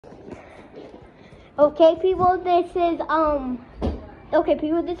Okay, people, this is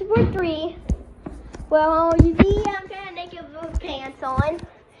for 3. Well, you see, I'm kind of naked with pants on.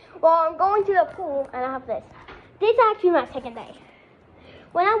 Well, I'm going to the pool, and I have this. This is actually my second day.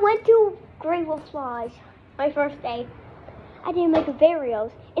 When I went to Great Wolf Lodge, my first day, I didn't make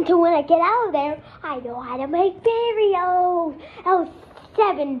videos until when I get out of there, I know how to make videos. I was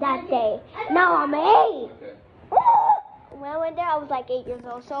 7 that day. Now I'm 8. When I went there, I was like 8 years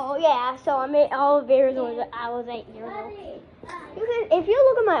old. So yeah, so I made all the videos when I was 8 years old. If you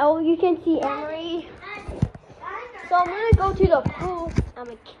look at my old, you can see Emery. So I'm gonna go to the pool. I'm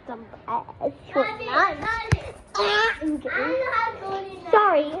gonna kick some ass.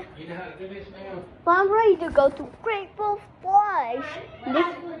 Sorry. You know how to do this now? Well, I'm ready to go to Great Wolf Lodge. Hold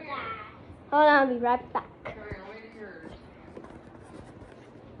on, I'll be right back.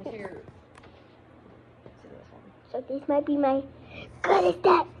 So this might be my goodest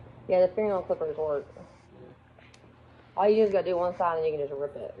day. Yeah, the fingernail clippers work. All you do is gotta do one side and you can just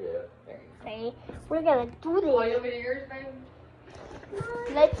rip it. Yeah. Okay, we're gonna do this. Oh, you want me to do yours, baby?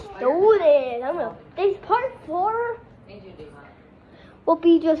 Let's do this. This part 4 Need you to do mine. will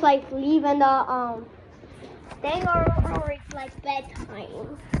be just like leaving the thing or it's like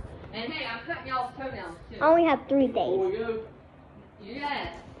bedtime. And hey, I'm cutting y'all's toenails too. I only have 3 Before days. we go,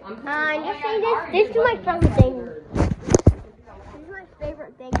 Yes. I'm just saying this is my favorite thing. This is my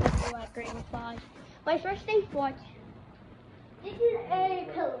favorite thing to do at Great Wolf Lodge. My first day watch. This is a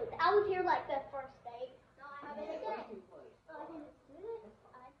pillow. I was here like the first day. Now I have it again. I can do this.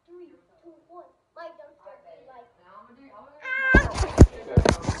 3, 2, 1. My dumpster like.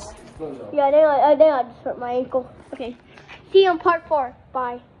 Yeah, I think I just hurt my ankle. Okay. See you on part 4.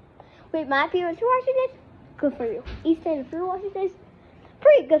 Bye. Wait, Matthew, if you're watching this, good for you. Easton, if you're watching this,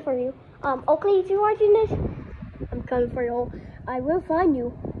 pretty good for you. Oakley, if you're watching this, I'm coming for you. I will find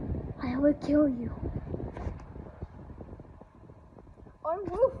you. I will kill you. I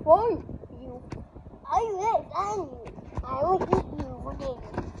will find you. I will find you. I will kill